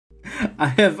I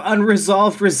have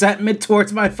unresolved resentment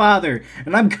towards my father,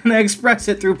 and I'm gonna express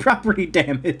it through property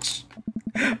damage.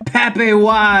 Pape,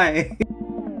 why?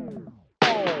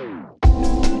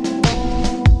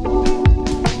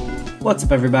 What's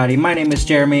up everybody, my name is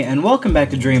Jeremy and welcome back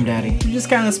to Dream Daddy. We just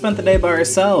kinda spent the day by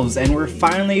ourselves and we're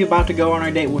finally about to go on our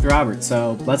date with Robert,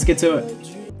 so let's get to it.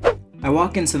 I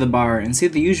walk into the bar and see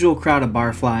the usual crowd of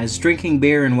barflies drinking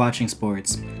beer and watching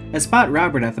sports. I spot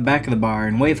Robert at the back of the bar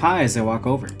and wave hi as I walk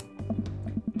over.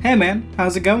 Hey man,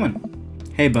 how's it going?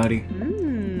 Hey buddy.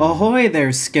 Ahoy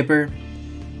there, skipper.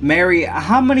 Mary,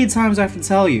 how many times do I have to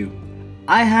tell you?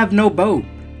 I have no boat.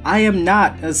 I am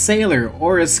not a sailor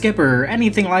or a skipper or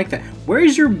anything like that.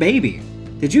 Where's your baby?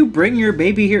 Did you bring your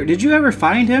baby here? Did you ever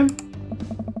find him?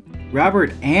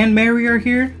 Robert and Mary are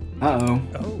here? Uh-oh.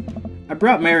 I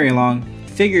brought Mary along.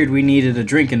 Figured we needed a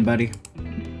drinking buddy.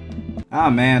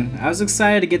 Aw man, I was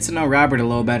excited to get to know Robert a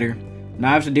little better. Now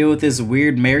I have to deal with this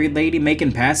weird married lady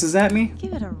making passes at me?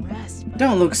 Give it a rest.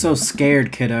 Don't look so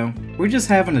scared, kiddo. We're just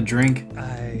having a drink.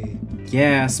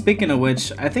 Yeah, speaking of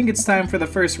which, I think it's time for the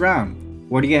first round.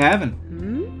 What are you having?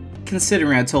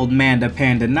 Considering I told Manda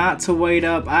Panda not to wait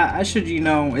up, I should, you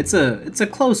know, it's a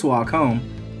close walk home.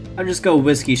 I'll just go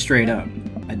whiskey straight up.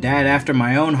 A dad after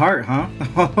my own heart, huh?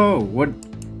 Oh, what?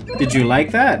 Did you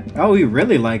like that? Oh, you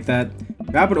really like that.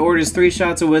 Robert orders 3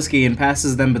 shots of whiskey and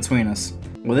passes them between us.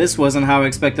 Well, this wasn't how I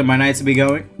expected my night to be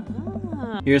going.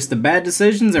 Here's to bad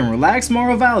decisions and relaxed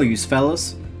moral values,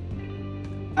 fellas.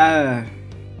 Can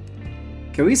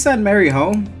we send Mary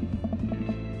home?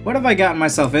 What have I gotten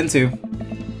myself into?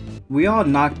 We all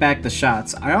knock back the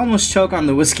shots. I almost choke on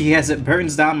the whiskey as it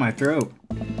burns down my throat.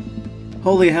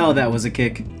 Holy hell, that was a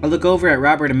kick. I look over at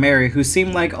Robert and Mary, who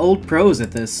seem like old pros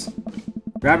at this.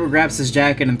 Robert grabs his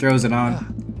jacket and throws it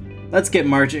on. Let's get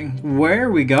marching. Where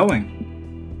are we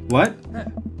going? What?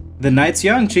 The night's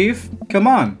young, Chief. Come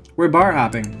on. We're bar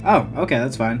hopping. Oh, okay,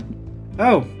 that's fine.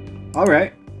 Oh,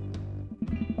 alright.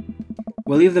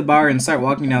 We'll leave the bar and start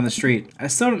walking down the street. I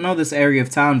still don't know this area of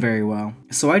town very well,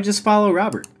 so I just follow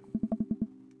Robert.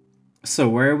 So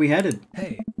where are we headed?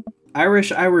 Hey.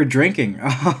 Irish I Were Drinking.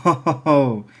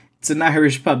 Oh, it's an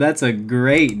Irish pub. That's a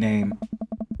great name.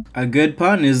 A good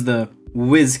pun is the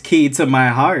whiz key to my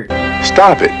heart.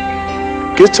 Stop it.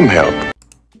 Get some help.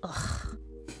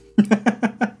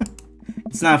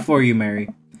 It's not for you, Mary.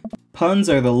 Puns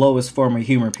are the lowest form of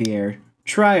humor, Pierre.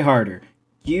 Try harder.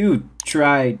 You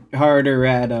try harder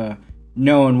at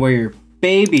knowing where your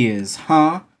baby is,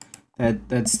 huh?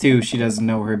 That's too. She doesn't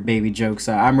know her baby jokes.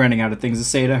 I'm running out of things to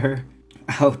say to her.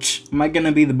 Ouch. Am I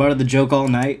gonna be the butt of the joke all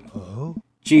night?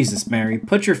 Jesus, Mary.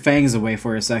 Put your fangs away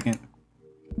for a second.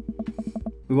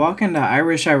 We walk into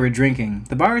Irish I Were Drinking.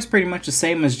 The bar is pretty much the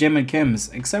same as Jim and Kim's,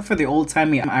 except for the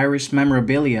old-timey Irish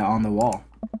memorabilia on the wall.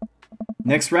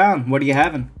 Next round, what are you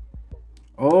having?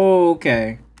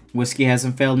 Okay. Whiskey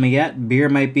hasn't failed me yet. Beer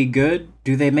might be good.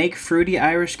 Do they make fruity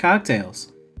Irish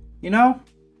cocktails? You know,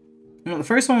 the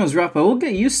first one was rough, but we'll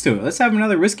get used to it. Let's have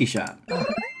another whiskey shot.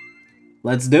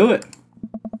 Let's do it.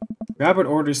 Robert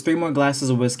orders 3 more glasses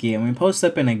of whiskey and we post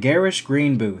up in a garish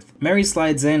green booth. Mary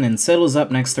slides in and settles up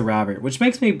next to Robert, which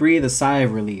makes me breathe a sigh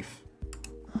of relief.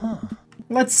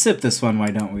 Let's sip this one,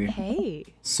 why don't we? Hey.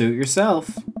 Suit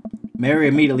yourself. Mary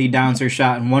immediately downs her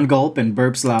shot in one gulp and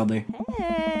burps loudly.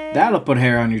 Hey. That'll put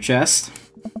hair on your chest.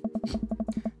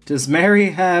 Does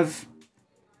Mary have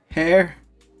hair?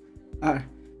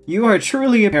 You are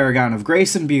truly a paragon of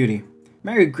grace and beauty.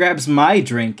 Mary grabs my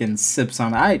drink and sips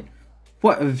on it.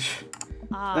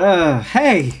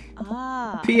 Hey!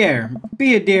 Pierre,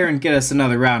 be a dear and get us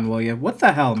another round, will you? What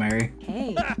the hell, Mary?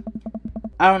 Hey.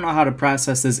 I don't know how to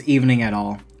process this evening at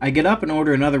all. I get up and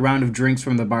order another round of drinks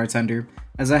from the bartender.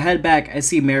 As I head back, I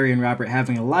see Mary and Robert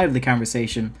having a lively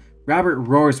conversation. Robert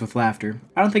roars with laughter.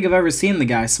 I don't think I've ever seen the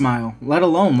guy smile, let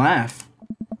alone laugh.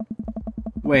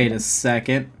 Wait a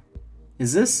second.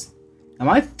 Am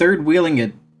I third-wheeling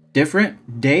a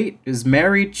different date? Is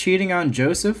Mary cheating on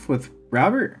Joseph with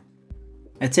Robert?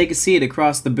 I take a seat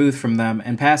across the booth from them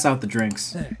and pass out the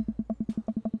drinks.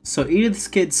 So Edith's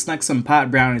kid snuck some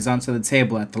pot brownies onto the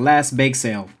table at the last bake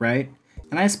sale, right?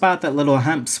 And I spot that little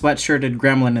hemp sweatshirted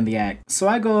gremlin in the act. So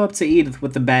I go up to Edith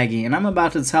with the baggie and I'm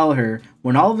about to tell her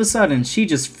when all of a sudden she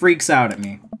just freaks out at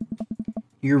me.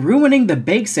 You're ruining the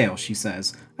bake sale, she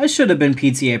says. I should have been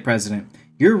PTA president.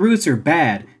 Your roots are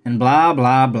bad and blah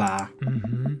blah blah.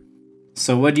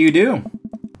 So what do?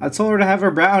 I told her to have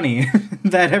her brownie,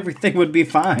 that everything would be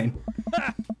fine.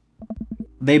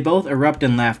 They both erupt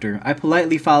in laughter. I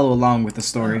politely follow along with the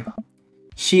story.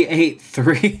 She ate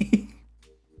 3.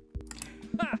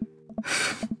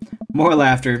 More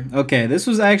laughter. Okay, this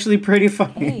was actually pretty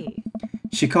funny. Hey.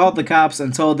 She called the cops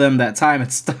and told them that time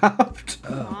had stopped.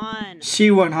 Come on.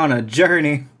 She went on a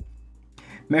journey.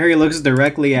 Mary looks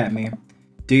directly at me.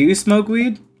 Do you smoke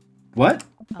weed? What?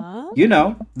 You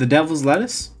know, the devil's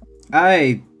lettuce.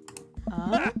 I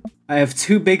have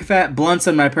 2 big fat blunts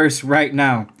in my purse right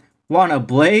now. Want a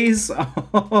blaze?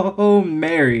 Oh,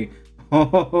 Mary.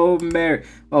 Oh, Mary.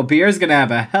 Oh, Pierre's gonna have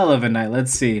a hell of a night.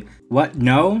 Let's see. What?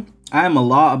 No? I am a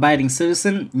law-abiding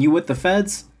citizen? You with the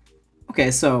feds? Okay,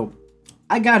 so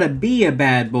I gotta be a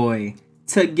bad boy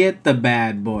to get the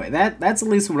bad boy. That's at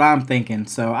least what I'm thinking.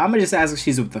 So I'm gonna just ask if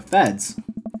she's with the feds.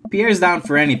 Pierre's down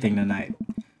for anything tonight.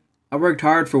 I worked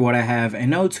hard for what I have, and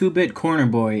no 2-bit corner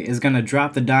boy is gonna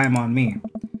drop the dime on me.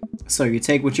 So you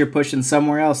take what you're pushing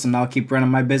somewhere else, and I'll keep running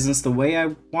my business the way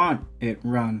I want it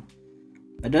run.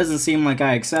 That doesn't seem like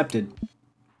I accepted.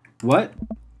 What?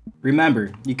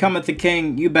 Remember, you come at the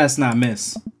king, you best not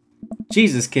miss.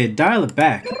 Jesus, kid, dial it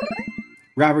back.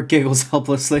 Robert giggles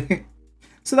helplessly.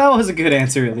 So that was a good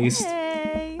answer, at least.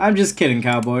 Hey. I'm just kidding,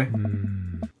 cowboy.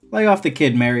 Lay off the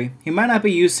kid, Mary. He might not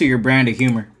be used to your brand of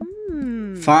humor.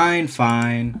 Fine,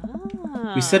 fine.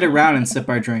 We sit around and sip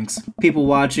our drinks, people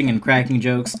watching and cracking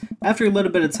jokes. After a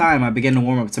little bit of time, I begin to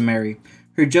warm up to Mary.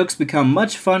 Her jokes become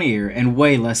much funnier and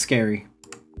way less scary.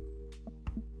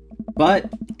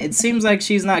 But it seems like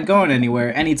she's not going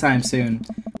anywhere anytime soon.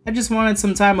 I just wanted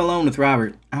some time alone with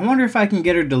Robert. I wonder if I can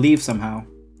get her to leave somehow.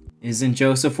 Isn't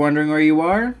Joseph wondering where you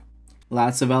are?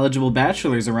 Lots of eligible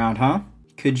bachelors around, huh?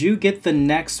 Could you get the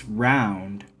next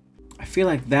round? I feel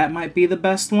like that might be the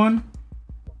best one.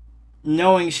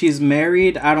 Knowing she's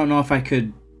married, I don't know if I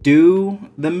could do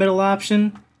the middle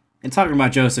option. And talking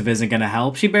about Joseph isn't gonna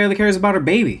help. She barely cares about her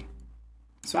baby.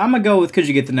 So I'm gonna go with could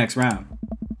you get the next round?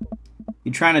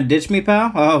 You trying to ditch me,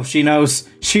 pal? Oh, she knows.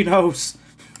 She knows.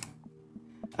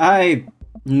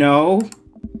 No.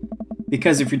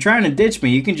 Because if you're trying to ditch me,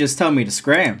 you can just tell me to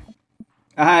scram.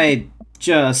 No,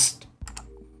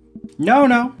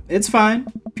 it's fine.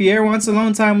 Pierre wants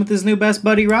alone time with his new best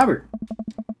buddy, Robert.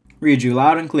 Read you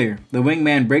loud and clear. The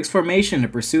wingman breaks formation to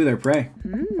pursue their prey.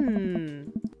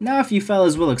 Now if you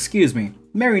fellas will excuse me,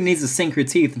 Mary needs to sink her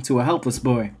teeth into a helpless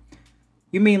boy.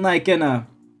 You mean like in a,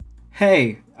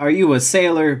 hey, are you a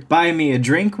sailor, buy me a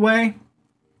drink way?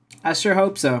 I sure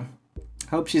hope so.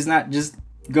 Hope she's not just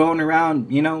going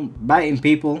around, you know, biting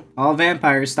people, all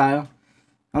vampire style.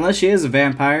 Unless she is a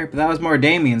vampire, but that was more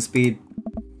Damien speed.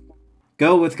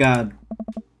 Go with God.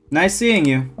 Nice seeing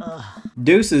you.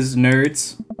 Deuces,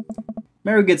 nerds.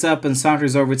 Mary gets up and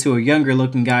saunters over to a younger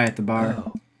looking guy at the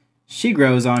bar. She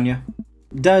grows on you.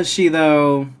 Does she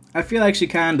though? I feel like she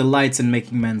kinda delights in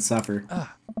making men suffer.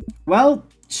 Well,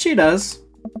 she does.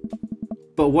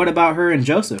 But what about her and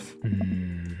Joseph?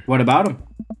 What about him?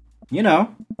 You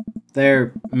know,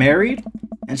 they're married,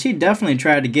 and she definitely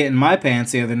tried to get in my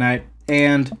pants the other night,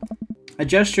 and I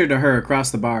gestured to her across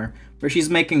the bar, where she's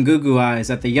making goo-goo eyes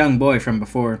at the young boy from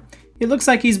before. He looks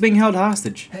like he's being held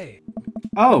hostage. Hey.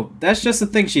 Oh, that's just the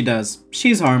thing she does.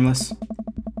 She's harmless.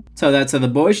 Tell that to the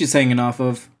boy she's hanging off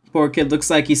of. Poor kid looks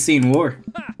like he's seen war.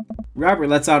 Robert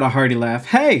lets out a hearty laugh.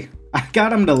 Hey, I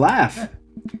got him to laugh.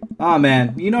 Aw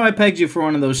man, you know I pegged you for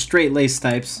one of those straight-laced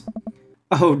types.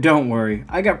 Oh, don't worry.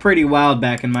 I got pretty wild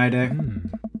back in my day.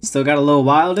 Still got a little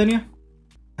wild in you?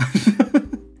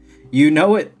 You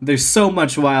know it. There's so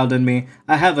much wild in me.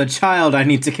 I have a child I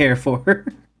need to care for.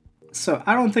 So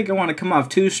I don't think I want to come off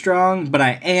too strong, but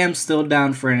I am still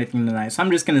down for anything tonight. So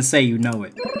I'm just going to say you know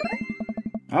it.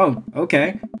 Oh,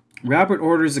 okay. Robert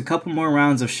orders a couple more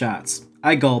rounds of shots.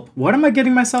 I gulp. What am I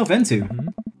getting myself into?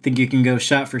 Think you can go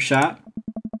shot for shot?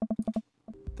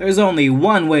 There's only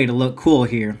one way to look cool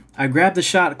here. I grab the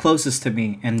shot closest to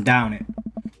me and down it.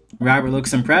 Robert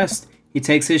looks impressed. He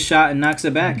takes his shot and knocks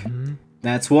it back.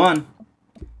 That's one.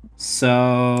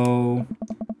 So,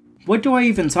 what do I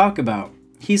even talk about?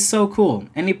 He's so cool,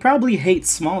 and he probably hates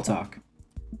small talk.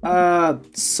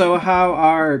 So how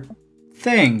are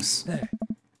things?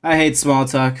 I hate small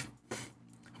talk.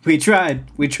 We tried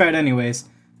anyways.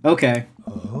 Okay.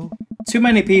 Too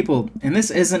many people, and this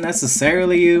isn't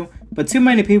necessarily you, but too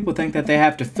many people think that they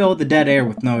have to fill the dead air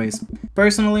with noise.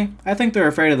 Personally, I think they're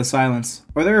afraid of the silence,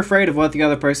 or they're afraid of what the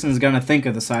other person is gonna think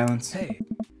of the silence. Hey.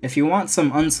 If you want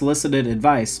some unsolicited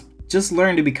advice, just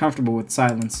learn to be comfortable with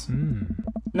silence.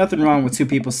 Nothing wrong with two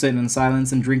people sitting in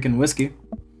silence and drinking whiskey.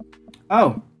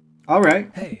 Oh, alright.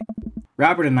 Hey.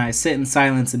 Robert and I sit in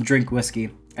silence and drink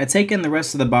whiskey. I take in the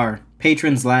rest of the bar.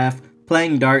 Patrons laugh,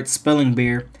 playing darts, spilling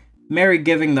beer. Mary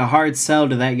giving the hard sell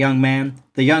to that young man.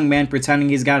 The young man pretending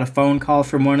he's got a phone call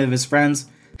from one of his friends.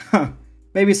 Huh,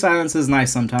 maybe silence is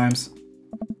nice sometimes.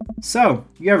 So,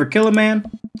 you ever kill a man?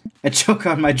 I choke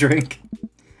on my drink.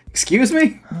 Excuse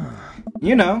me?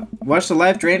 You know, watch the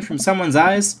life drain from someone's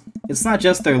eyes? It's not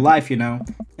just their life, you know.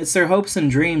 It's their hopes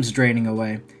and dreams draining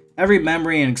away. Every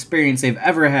memory and experience they've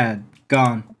ever had,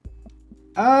 gone.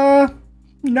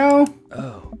 No.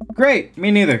 Oh. Great,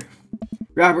 me neither.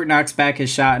 Robert knocks back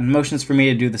his shot and motions for me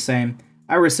to do the same.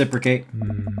 I reciprocate.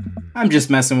 I'm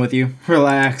just messing with you.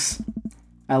 Relax.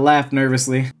 I laugh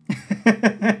nervously.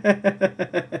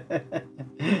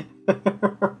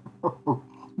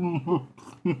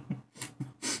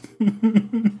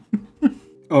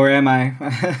 Or am I?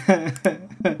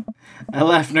 I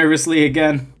laugh nervously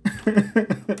again.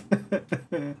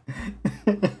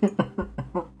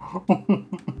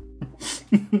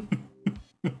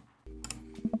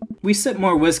 We sip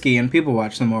more whiskey and people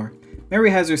watch some more. Mary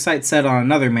has her sights set on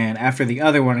another man after the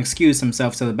other one excused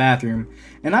himself to the bathroom,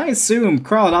 and I assume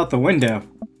crawled out the window.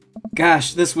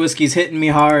 Gosh, this whiskey's hitting me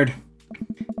hard.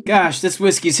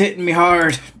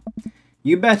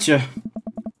 You betcha.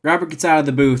 Robert gets out of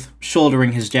the booth,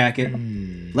 shouldering his jacket.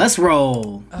 Let's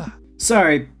roll.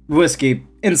 Sorry, whiskey.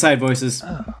 Inside voices.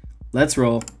 Let's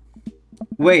roll.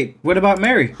 Wait, what about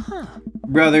Mary?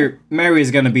 Brother,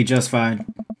 Mary's gonna be just fine.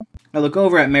 I look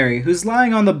over at Mary, who's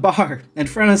lying on the bar in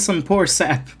front of some poor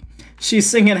sap. She's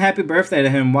singing happy birthday to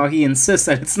him while he insists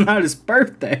that it's not his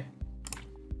birthday.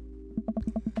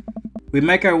 We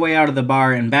make our way out of the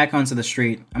bar and back onto the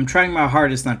street. I'm trying my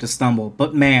hardest not to stumble,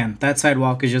 but man, that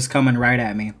sidewalk is just coming right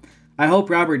at me. I hope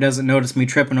Robert doesn't notice me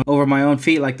tripping over my own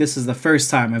feet like this is the first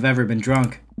time I've ever been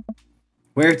drunk.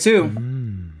 Where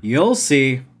to? You'll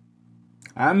see.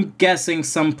 I'm guessing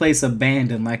someplace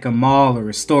abandoned like a mall or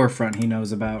a storefront he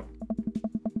knows about.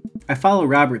 I follow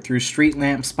Robert through street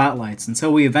lamp spotlights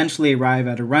until we eventually arrive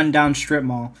at a rundown strip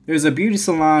mall. There's a beauty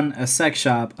salon, a sex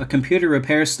shop, a computer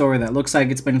repair store that looks like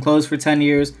it's been closed for 10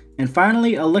 years, and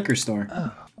finally a liquor store.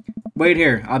 Wait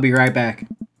here, I'll be right back.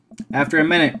 After a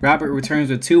minute, Robert returns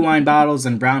with 2 wine bottles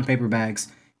and brown paper bags.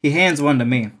 He hands one to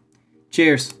me.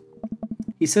 Cheers.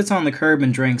 He sits on the curb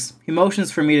and drinks. He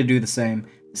motions for me to do the same.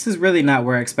 This is really not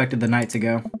where I expected the night to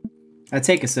go. I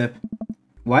take a sip.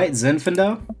 White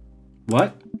Zinfandel?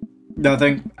 What?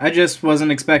 Nothing. I just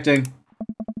wasn't expecting.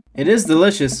 It is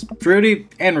delicious, fruity,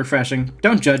 and refreshing.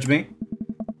 Don't judge me.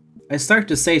 I start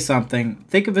to say something,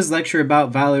 think of his lecture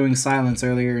about valuing silence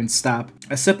earlier and stop.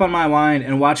 I sip on my wine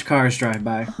and watch cars drive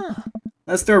by.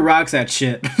 Let's throw rocks at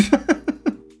shit.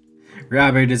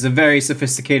 Robert is a very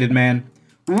sophisticated man.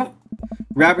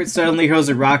 Robert suddenly hurls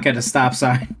a rock at a stop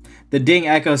sign. The ding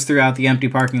echoes throughout the empty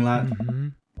parking lot.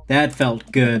 That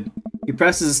felt good. He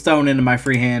presses a stone into my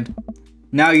free hand.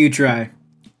 Now you try.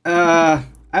 I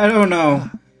don't know.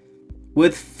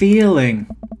 With feeling.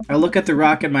 I look at the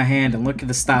rock in my hand and look at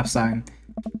the stop sign.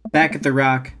 Back at the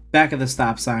rock, back at the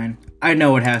stop sign. I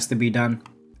know it has to be done.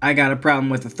 I got a problem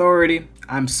with authority.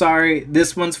 I'm sorry.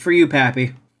 This one's for you,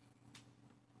 Pappy.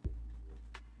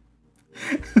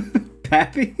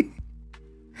 Pappy?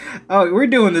 Oh, we're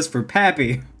doing this for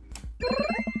Pappy.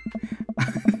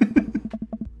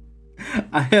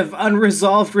 I have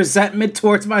unresolved resentment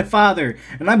towards my father,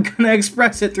 and I'm gonna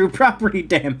express it through property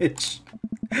damage.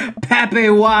 Pappy,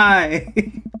 why?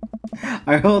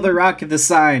 I hurl the rock at the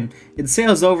sign. It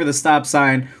sails over the stop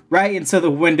sign, right into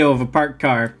the window of a parked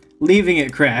car, leaving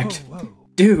it cracked. Whoa.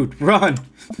 Dude, run!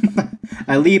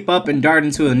 I leap up and dart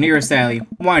into the nearest alley,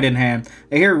 wine in hand.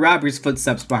 I hear Robert's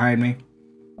footsteps behind me.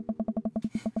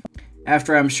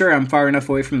 After I'm sure I'm far enough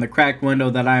away from the cracked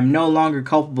window that I am no longer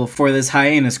culpable for this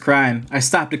heinous crime, I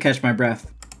stop to catch my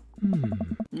breath.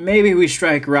 Maybe we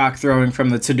strike rock throwing from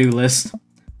the to-do list.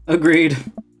 Agreed.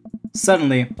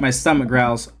 Suddenly, my stomach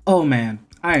growls, oh man,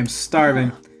 I am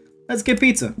starving. Let's get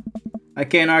pizza. I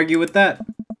can't argue with that.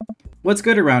 What's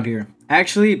good around here?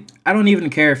 Actually, I don't even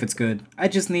care if it's good. I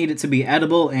just need it to be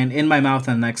edible and in my mouth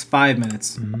in the next 5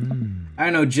 minutes. I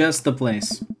know just the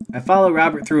place. I follow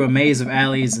Robert through a maze of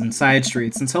alleys and side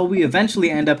streets until we eventually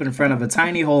end up in front of a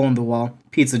tiny hole-in-the-wall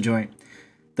pizza joint.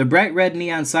 The bright red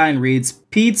neon sign reads,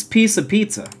 Pete's Piece of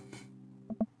Pizza.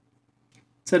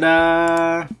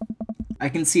 Ta-da! I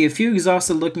can see a few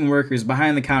exhausted-looking workers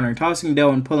behind the counter tossing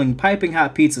dough and pulling piping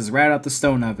hot pizzas right out the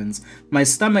stone ovens. My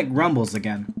stomach rumbles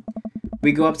again.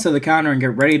 We go up to the counter and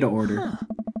get ready to order.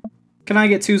 Can I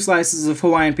get 2 slices of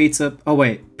Hawaiian pizza? Oh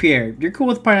wait, Pierre, you're cool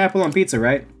with pineapple on pizza,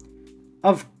 right?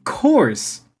 Of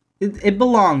course! It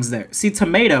belongs there. See,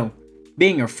 tomato,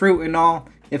 being a fruit and all,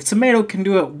 if tomato can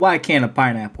do it, why can't a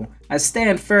pineapple? I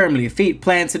stand firmly, feet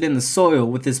planted in the soil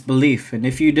with this belief, and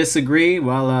if you disagree,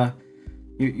 well,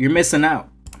 you're missing out.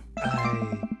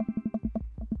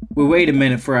 We wait a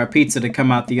minute for our pizza to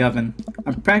come out the oven.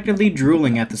 I'm practically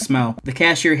drooling at the smell. The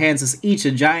cashier hands us each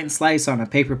a giant slice on a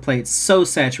paper plate so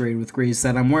saturated with grease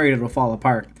that I'm worried it'll fall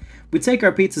apart. We take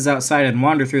our pizzas outside and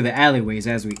wander through the alleyways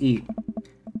as we eat.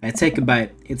 I take a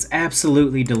bite. It's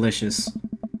absolutely delicious.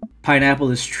 Pineapple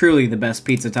is truly the best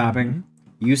pizza topping.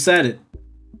 You said it.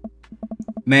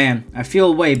 Man, I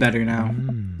feel way better now.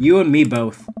 You and me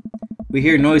both. We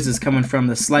hear noises coming from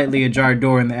the slightly ajar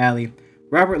door in the alley.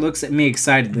 Robert looks at me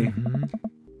excitedly.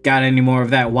 Got any more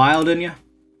of that wild in ya?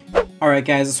 Alright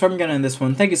guys, that's where I'm gonna end this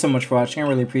one. Thank you so much for watching, I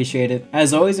really appreciate it.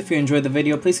 As always, if you enjoyed the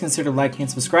video, please consider liking and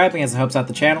subscribing as it helps out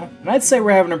the channel. And I'd say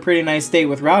we're having a pretty nice date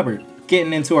with Robert,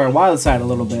 getting into our wild side a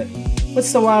little bit.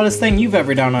 What's the wildest thing you've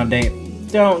ever done on a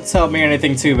date? Don't tell me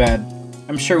anything too bad.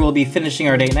 I'm sure we'll be finishing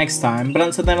our date next time, but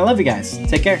until then, I love you guys.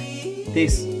 Take care.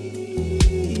 Peace.